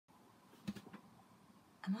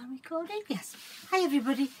Am I recording? Yes. Hi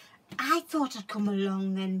everybody. I thought I'd come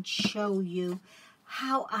along and show you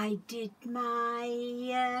how I did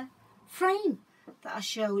my frame that I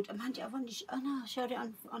showed. I showed it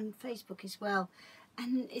on Facebook as well.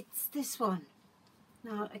 And it's this one.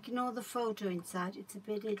 Now, ignore the photo inside. It's a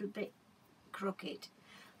little bit crooked.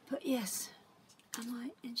 But yes. Am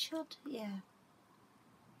I in shot? Yeah.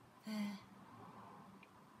 There.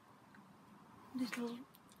 Little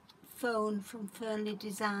phone from Fernley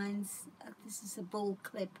Designs. This is a bull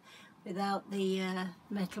clip without the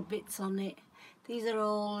metal bits on it. These are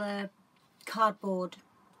all cardboard,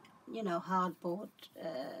 you know, hardboard,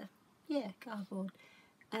 yeah, cardboard.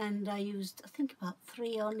 And I used, I think, about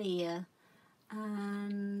 3 on here,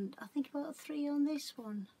 and I think about 3 on this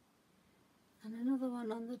one, and another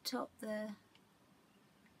one on the top there.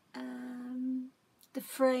 The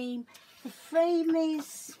frame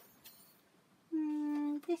is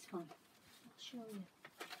this one. I'll show you.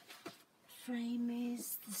 The frame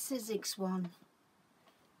is the Sizzix one.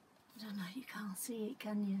 I don't know, you can't see it,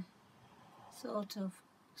 can you? Sort of.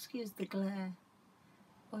 Excuse the glare.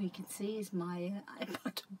 All you can see is my iPad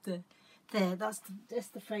up there. There, that's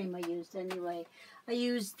the frame I used anyway. I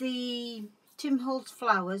used the Tim Holtz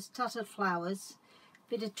flowers, tattered flowers,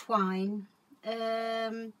 bit of twine.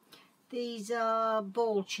 These are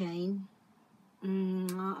ball chain.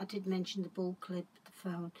 I did mention the ball clip, the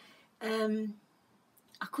phone.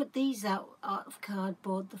 I cut these out of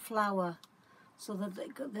cardboard, the flower, so that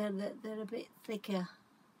they're a bit thicker.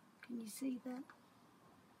 Can you see that?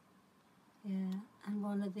 Yeah, and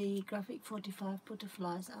one of the Graphic 45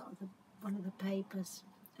 butterflies out of one of the papers.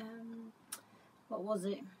 What was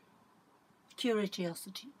it?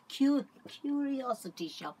 Curiosity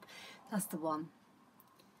Shop. That's the one.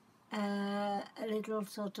 A little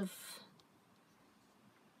sort of,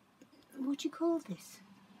 what do you call this?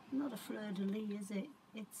 Not a fleur-de-lis, is it?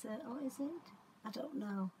 It's what is it? I don't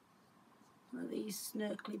know. One of these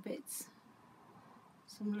snirkly bits.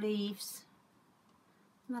 Some leaves.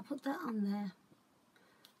 And I put that on there.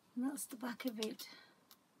 And that's the back of it.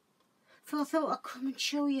 So I thought I'd come and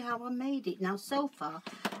show you how I made it. Now, so far,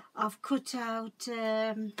 I've cut out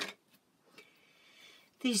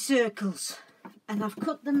these circles. And I've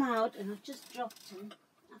cut them out, and I've just dropped them.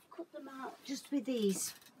 I've cut them out just with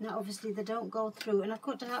these. Now, obviously, they don't go through. And I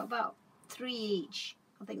cut out about 3 each.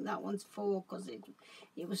 I think that one's 4 because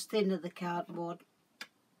it was thinner, the cardboard.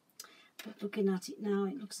 But looking at it now,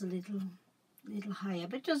 it looks a little higher.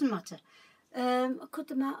 But it doesn't matter. I cut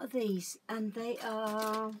them out of these. And they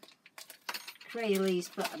are Crayolees.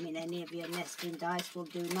 But, I mean, any of your nesting dice will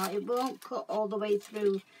do. Now, it won't cut all the way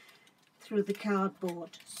through the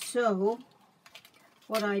cardboard. So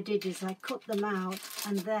what I did is I cut them out,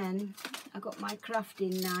 and then I got my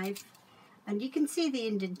crafting knife, and you can see the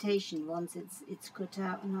indentation once it's cut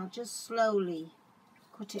out, and I'll just slowly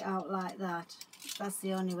cut it out like that. That's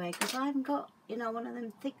the only way, because I haven't got, you know, one of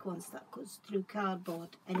them thick ones that cuts through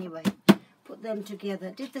cardboard. Anyway, put them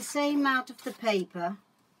together. Did the same out of the paper,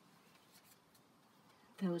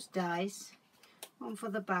 those dies, one for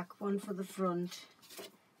the back, one for the front,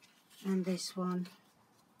 and this one.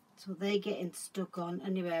 So they're getting stuck on.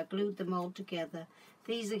 Anyway, I glued them all together.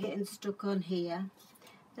 These are getting stuck on here.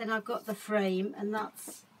 Then I've got the frame, and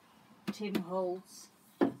that's Tim Holtz.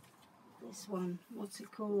 This one, what's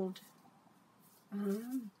it called?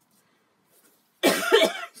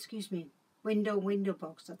 Excuse me. Window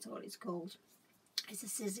box, that's all it's called. It's a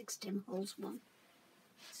Sizzix Tim Holtz one.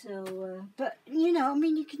 So, but, you know, I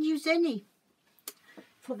mean, you can use any.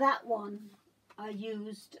 For that one, I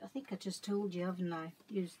used, I think I just told you, haven't I?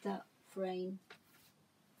 Used that frame.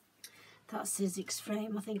 That Sizzix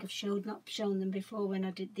frame. I think I've not shown them before when I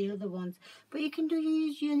did the other ones. But you can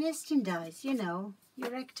use your nesting dies, you know, your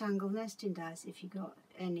rectangle nesting dies if you got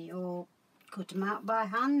any, or cut them out by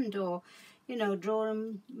hand, or, you know, draw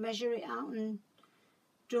them, measure it out and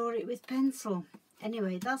draw it with pencil.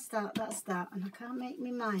 Anyway, that's that, and I can't make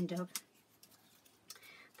my mind up.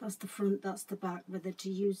 That's the front, that's the back, whether to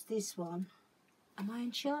use this one. Am I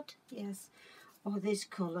in shot? Yes. Or this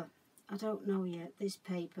colour. I don't know yet. This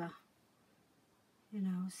paper. You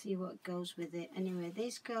know, see what goes with it. Anyway,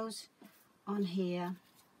 this goes on here.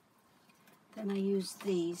 Then I use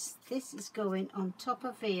these. This is going on top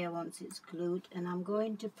of here once it's glued. And I'm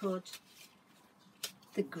going to put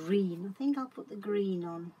the green. I think I'll put the green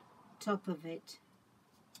on top of it.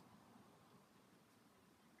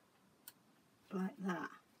 Like that.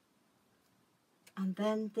 And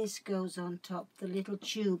then this goes on top, the little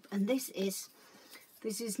tube. And this is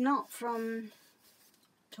not from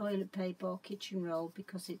toilet paper or kitchen roll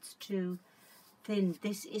because it's too thin.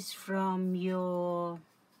 This is from your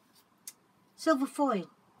silver foil.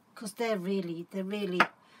 because they're really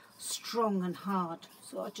strong and hard.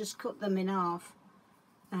 So I just cut them in half,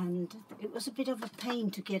 and it was a bit of a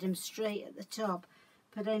pain to get them straight at the top.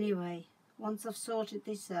 But anyway, once I've sorted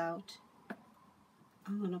this out,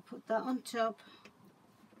 I'm going to put that on top.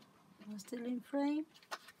 I'm still in frame.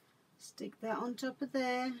 Stick that on top of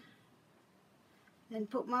there. Then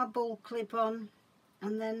put my ball clip on,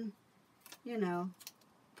 and then, you know,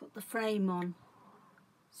 put the frame on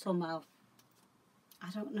somehow. I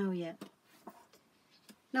don't know yet.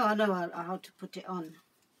 No, I know how to put it on,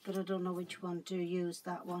 but I don't know which one to use,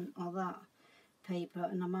 that one or that paper,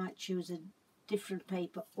 and I might choose a different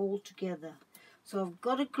paper altogether. So I've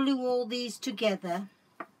got to glue all these together,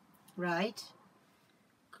 right?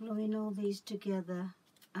 Gluing all these together,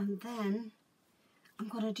 and then I'm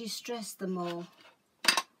going to distress them all,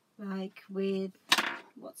 like with,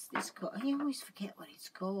 what's this called? I always forget what it's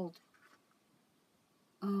called.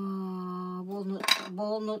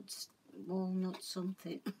 Walnut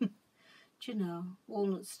something. Do you know?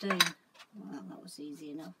 Walnut stain. Well, that was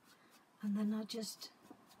easy enough. And then I just,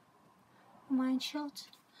 mine shot.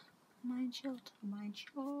 I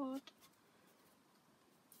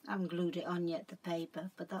haven't glued it on yet, the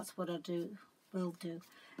paper, but that's what I will do.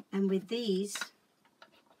 And with these,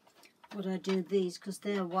 what I do these, because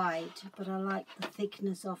they're white, but I like the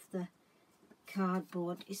thickness of the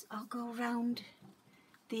cardboard, is I'll go round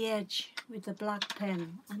the edge with the black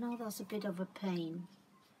pen. I know that's a bit of a pain,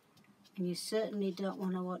 and you certainly don't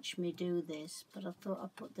want to watch me do this, but I thought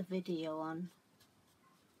I'd put the video on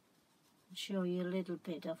and show you a little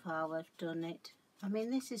bit of how I've done it. I mean,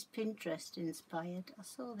 this is Pinterest inspired. I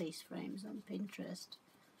saw these frames on Pinterest,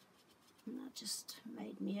 and that just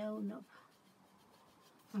made me own up.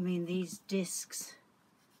 I mean, these discs.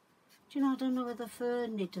 Do you know, I don't know whether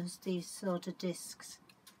Fernley does these sort of discs.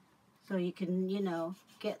 So you can, you know,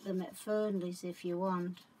 get them at Fernley's if you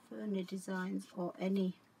want. Fernley Designs, or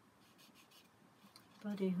anybody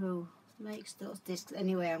who makes those discs.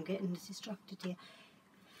 Anyway, I'm getting distracted here.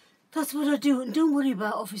 That's what I do. And don't worry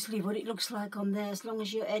about, obviously, what it looks like on there, as long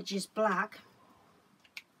as your edge is black.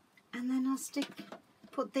 And then I'll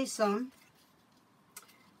put this on,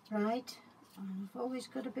 right? And I've always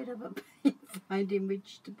got a bit of a pain finding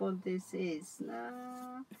which one this is.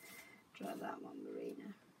 No, try that one,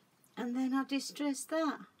 Marina. And then I distress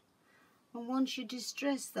that. And once you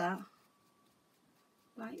distress that,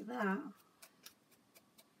 like that,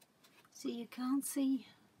 see, you can't see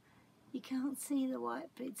the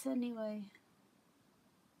white bits anyway.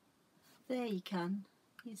 There you can,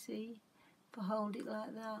 you see, if I hold it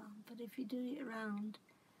like that. But if you do it around,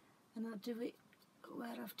 and I do it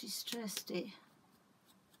where I've distressed it, you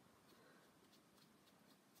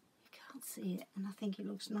can't see it, and I think it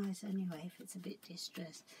looks nice anyway if it's a bit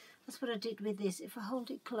distressed. That's what I did with this. If I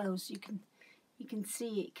hold it close, you can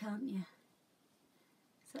see it, can't you?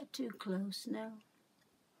 Is that too close? No.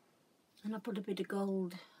 And I put a bit of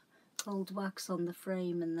gold wax on the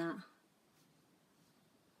frame and that.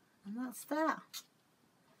 And that's that.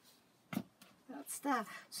 That's that.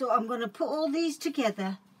 So I'm going to put all these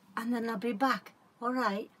together, and then I'll be back. All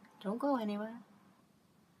right, don't go anywhere.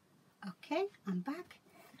 Okay, I'm back.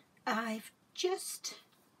 I've just,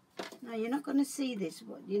 now you're not going to see this,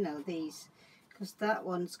 you know, these, because that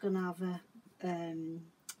one's going to have a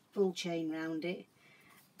full chain round it,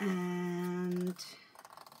 and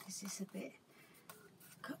this is a bit,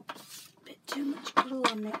 got a bit too much glue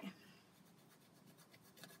on it.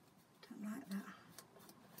 Don't like that.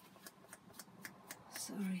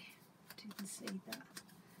 Sorry, didn't see that.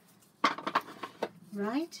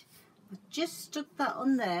 Right, I just stuck that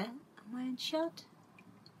on there. Am I in shot?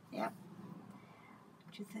 Yep.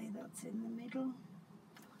 Do you think that's in the middle?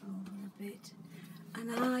 Over a bit.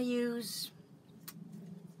 And I use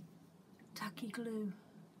tacky glue.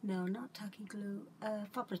 No, not tacky glue.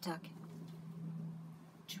 Fabri-Tac.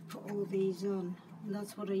 To put all these on. And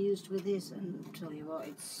that's what I used with this. And I'll tell you what,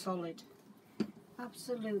 it's solid.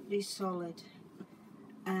 Absolutely solid.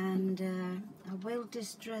 And I will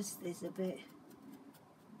distress this a bit,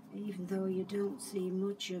 even though you don't see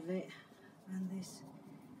much of it. And this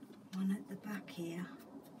one at the back here,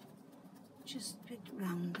 just a bit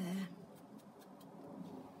round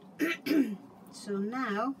there. So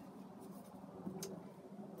now,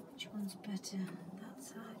 which one's better? That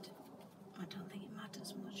side? I don't think it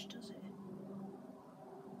matters much, does it?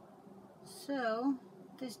 So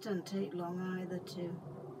this doesn't take long either to.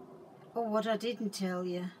 Oh, what I didn't tell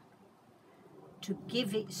you, to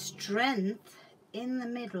give it strength in the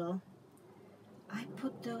middle, I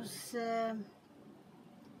put those,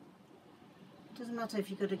 doesn't matter if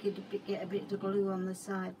you've got to get a bit of glue on the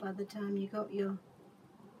side by the time you got your,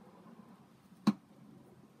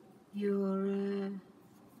 your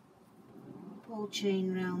ball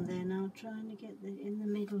chain round there now, trying to get in the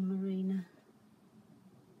middle, Marina.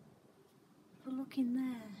 Have a look in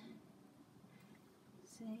there.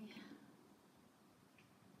 See?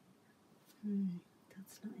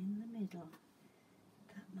 That's not in the middle.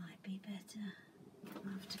 That might be better.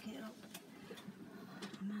 I'll have to get up.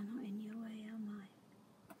 Am I not in your way, am I?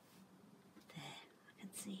 There, I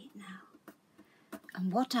can see it now.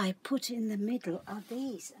 And what I put in the middle are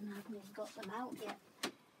these, and I haven't even got them out yet,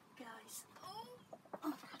 guys. Oh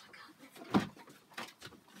God, I can't lift them.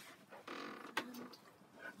 And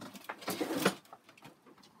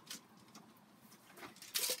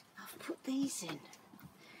I've put these in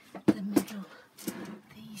the middle.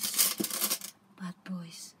 These bad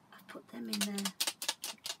boys. I've put them in there.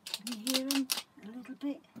 Can you hear them a little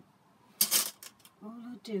bit? All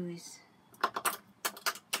I do is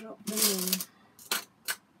drop them in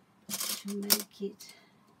to make it.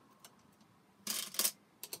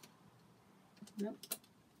 Nope.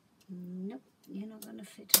 Nope. You're not going to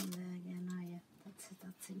fit on there again, are you?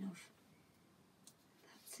 That's enough.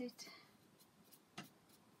 That's it.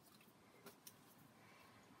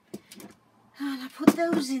 And I put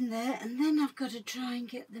those in there, and then I've got to try and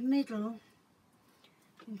get the middle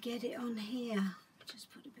and get it on here.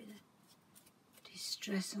 Just put a bit of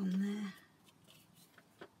distress on there.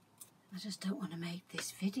 I just don't want to make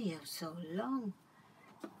this video so long,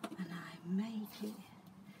 and I make it,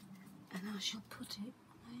 and I shall put it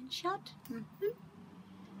on shut.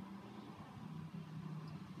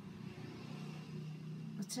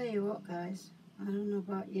 I'll tell you what, guys, I don't know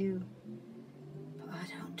about you, but I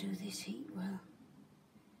don't do this heat well.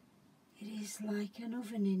 It is like an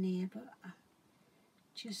oven in here, but I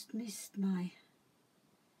just missed my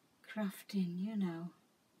crafting, you know.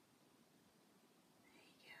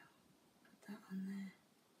 That on there.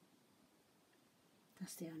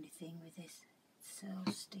 That's the only thing with this. It's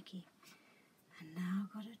so sticky. And now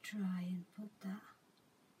I've got to try and put that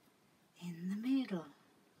in the middle.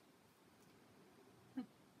 Up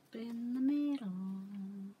in the middle.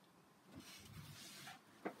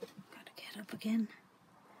 Got to get up again.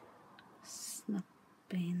 Snap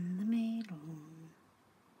in the middle.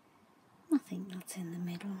 Nothing that's in the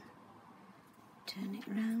middle. Turn it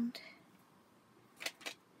round.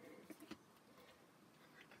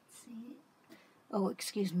 Oh,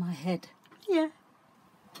 excuse my head. Yeah.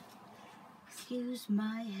 Excuse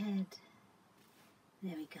my head.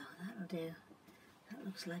 There we go, that'll do. That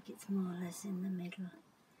looks like it's more or less in the middle.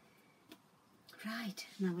 Right,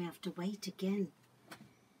 now we have to wait again.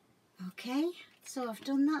 Okay, so I've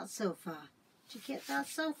done that so far. Did you get that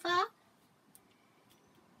so far?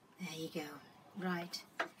 There you go. Right,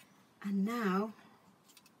 and now,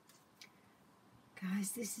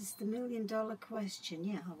 guys, this is the $1 million question.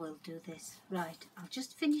 Yeah, I will do this. Right, I'll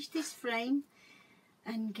just finish this frame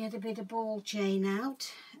and get a bit of ball chain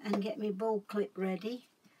out and get my ball clip ready.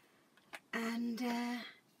 And then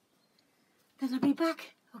I'll be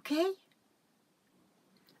back, okay?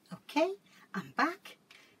 Okay, I'm back.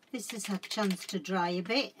 This has had a chance to dry a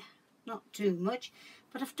bit. Not too much.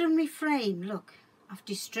 But I've done my frame, look. I've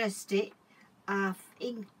distressed it. I've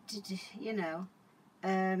inked it, you know.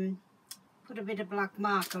 Put a bit of black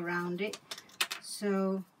mark around it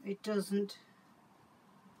so it doesn't.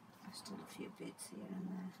 There's still a few bits here and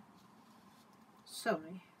there.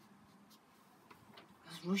 Sorry, I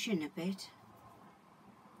was rushing a bit.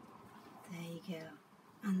 There you go.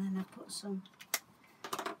 And then I put some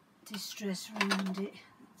distress around it.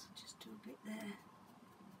 Let's just do a bit there.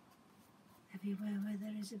 Everywhere where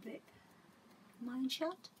there is a bit. Mine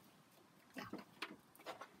shot? Yeah.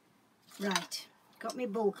 Right, got my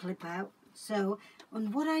ball clip out. So,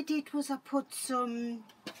 and what I did was I put some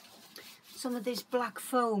of this black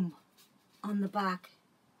foam on the back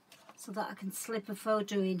so that I can slip a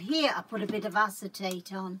photo in. Here I put a bit of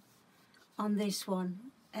acetate on this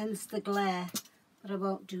one, hence the glare, but I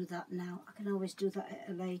won't do that now. I can always do that at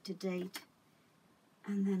a later date.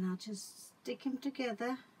 And then I'll just stick them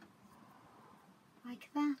together like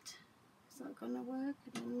that. Is that going to work?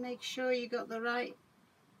 And make sure you got the right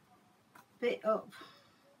bit up.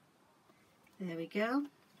 There we go.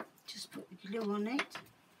 Just put the glue on it.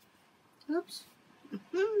 Oops.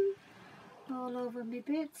 All over my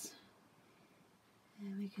bits.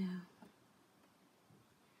 There we go.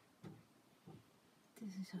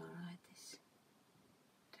 This is alright, this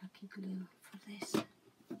tacky glue for this. Put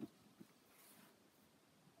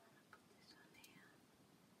this on here.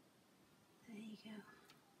 There you go.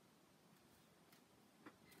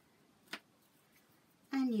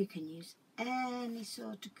 And you can use any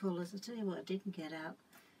sort of colours. I'll tell you what I didn't get out.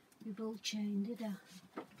 My ball chain, did I?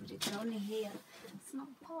 But it's only here. It's not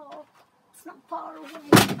far. It's not far away.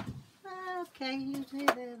 Okay, you stay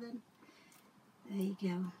there then. There you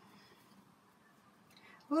go.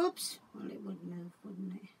 Whoops. Well, it would move,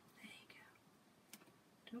 wouldn't it? There you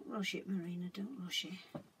go. Don't rush it, Marina. Don't rush it.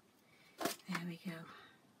 There we go.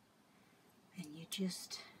 And you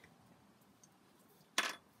just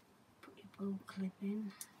put your bowl clip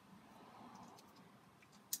in.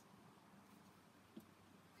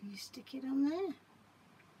 And you stick it on there.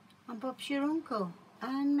 And Bob's your uncle.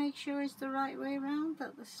 And make sure it's the right way round,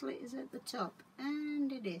 that the slit is at the top.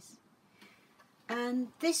 And it is.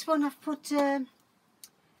 And this one I've put a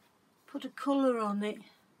colour on it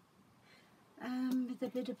with a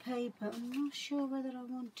bit of paper. I'm not sure whether I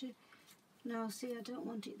want to. No, see, I don't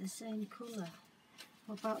want it the same colour.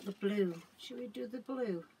 What about the blue? Should we do the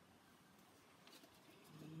blue?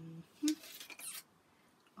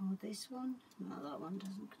 Or this one? No, that one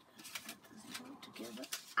doesn't go together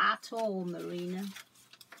at all, Marina.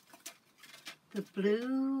 The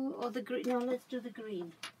blue or the green? No, let's do the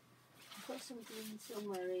green. I've got some green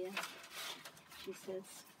somewhere here, she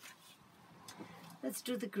says. Let's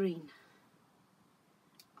do the green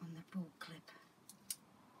on the bowl clip.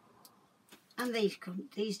 And these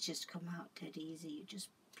just come out dead easy. You just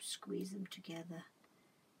squeeze them together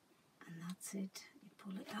and that's it. You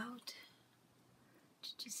pull it out.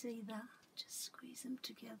 Did you see that? Just squeeze them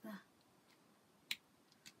together.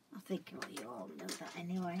 I think, well, you all know that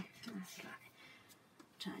anyway. That's like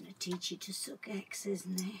trying to teach you to suck eggs,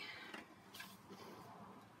 isn't it?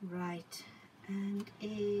 Right, and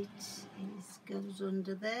it goes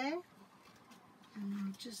under there. And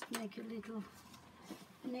I'll just make a little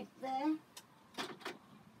nick there.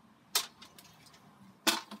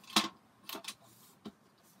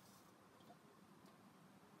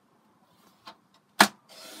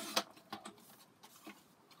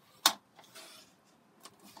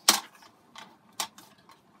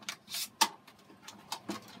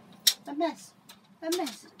 A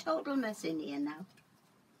mess, a total mess in here now.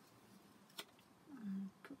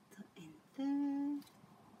 I'll put that in there.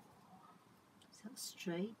 Is that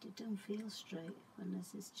straight? It don't feel straight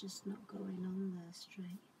unless it's just not going on there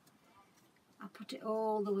straight. I put it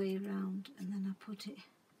all the way around and then I put it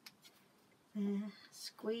there,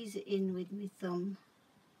 squeeze it in with my thumb.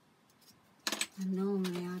 And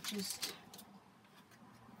normally I just,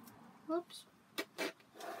 whoops,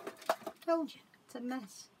 told you, it's a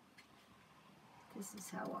mess. This is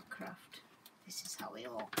how I craft. This is how we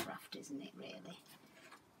all craft, isn't it, really?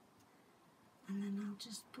 And then I'll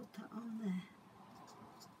just put that on there.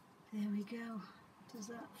 There we go. Does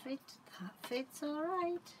that fit? That fits all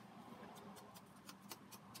right.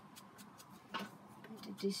 Bit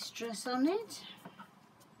of distress on it.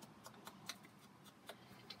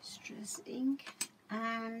 Distress ink.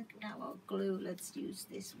 And now our glue. Let's use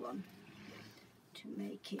this one to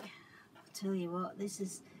make it. I'll tell you what, this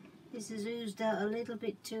has oozed out a little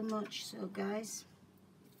bit too much, so guys,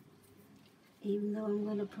 even though I'm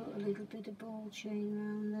going to put a little bit of ball chain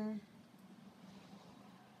around there.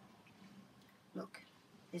 Look,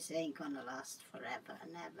 this ain't going to last forever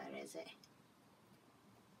and ever, is it?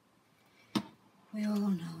 We all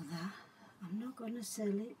know that. I'm not going to sell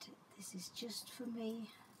it. This is just for me.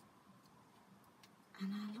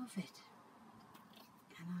 And I love it.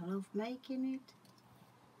 And I love making it.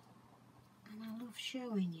 And I love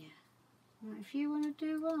showing you. Now, if you want to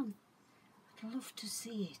do one, I'd love to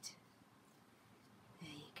see it. There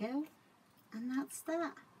you go. And that's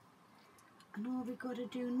that. And all we've got to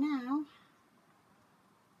do now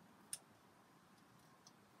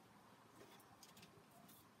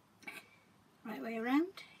right way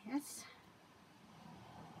around, yes.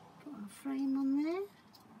 Put our frame on there.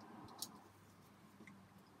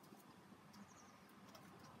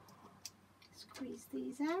 Squeeze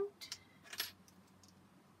these out.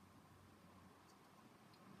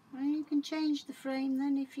 Well, you can change the frame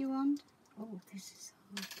then if you want. Oh, that's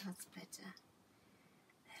better.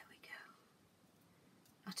 There we go.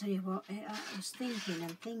 I'll tell you what, I was thinking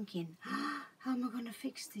and thinking, how am I going to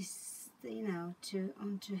fix this, you know,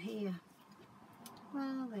 onto here?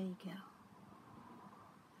 Well, there you go.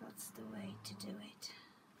 That's the way to do it.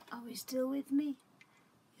 Are we still with me?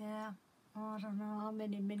 Yeah. Oh, I don't know how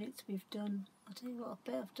many minutes we've done. I'll tell you what,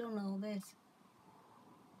 I bet I've done all this.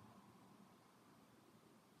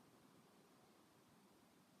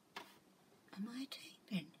 Am I